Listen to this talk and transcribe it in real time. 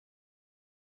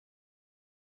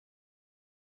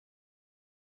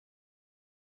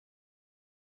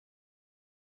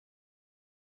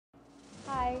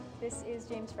This is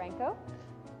James Franco.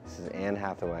 This is Anne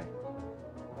Hathaway.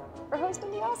 We're hosting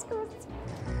the Oscars.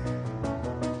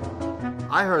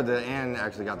 I heard that Anne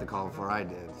actually got the call before I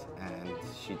did, and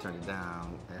she turned it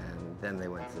down, and then they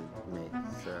went to me.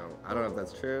 So I don't know if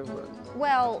that's true, but...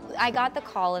 Well, I got the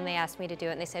call and they asked me to do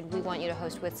it, and they said, we want you to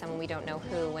host with someone we don't know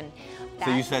who, and that...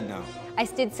 So you said no? I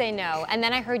did say no, and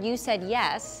then I heard you said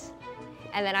yes,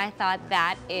 and then I thought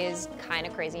that is kind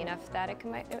of crazy enough that it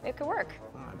could work.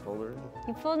 Oh, I pulled her in.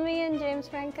 You pulled me in, James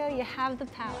Franco. You have the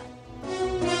power.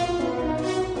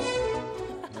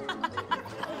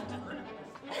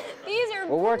 These are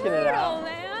We're working brutal, it out.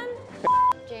 Man.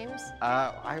 James,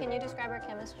 can you describe our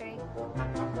chemistry?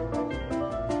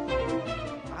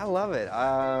 I love it.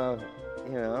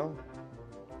 You know.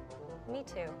 Me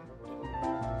too.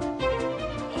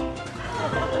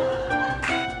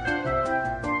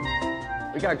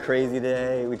 We got crazy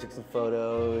today. We took some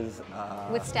photos.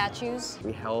 With statues.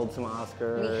 We held some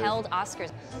Oscars. We held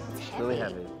Oscars. It's heavy. Really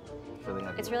heavy. It's really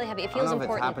heavy. It's really heavy. It I feels don't know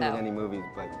important, if it's happened though. in any movies,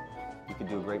 but you could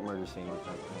do a great murder scene with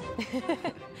that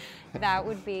thing. That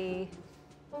would be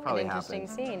Probably an interesting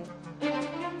happened.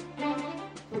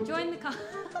 scene. Join the con.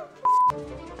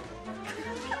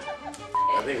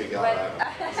 I think we got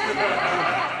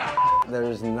that.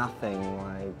 There's nothing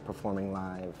like performing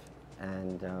live,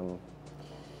 and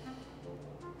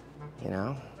you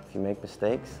know, if you make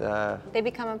mistakes, They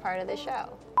become a part of the show.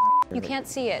 You can't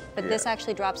see it, but this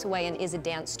actually drops away and is a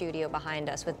dance studio behind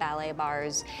us with ballet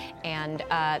bars, and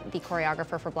the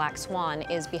choreographer for Black Swan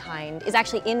is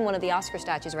actually in one of the Oscar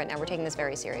statues right now. We're taking this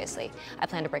very seriously. I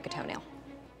plan to break a toenail.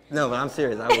 No, but I'm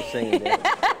serious. I will sing and dance.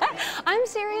 I'm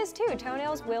serious too.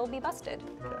 Toenails will be busted.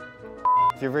 Okay.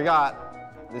 If you forgot,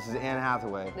 this is Anne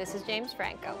Hathaway. This is James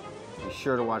Franco. Be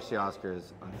sure to watch the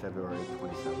Oscars on February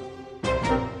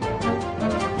 27th.